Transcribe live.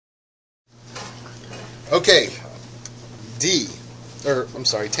Okay, D, or I'm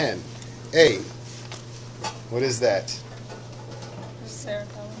sorry, 10. A, what is that?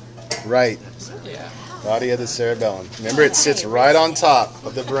 Cerebellum. Right. Body of the cerebellum. Remember, it sits right on top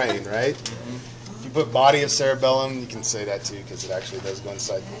of the brain, right? If you put body of cerebellum, you can say that too because it actually does go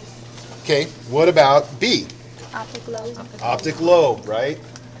inside. Okay, what about B? Optic lobe. Optic lobe, right?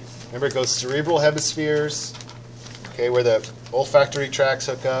 Remember, it goes cerebral hemispheres, okay, where the olfactory tracts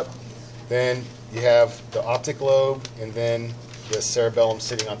hook up. Then you have the optic lobe, and then the cerebellum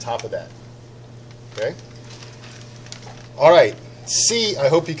sitting on top of that. Okay? All right. C, I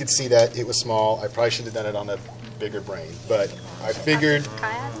hope you could see that. It was small. I probably should have done it on a bigger brain, but I figured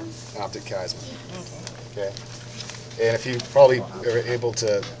optic chiasm. Okay. And if you probably are able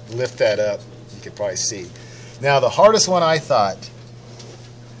to lift that up, you could probably see. Now, the hardest one I thought,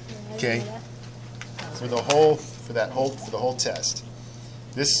 okay, for the whole test.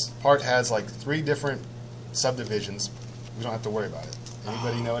 This part has like 3 different subdivisions. We don't have to worry about it.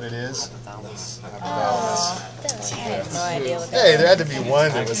 Anybody know what it is? Hypothalamus. I have no idea what that Hey, there had to be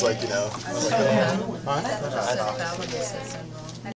one that was like, you know. is.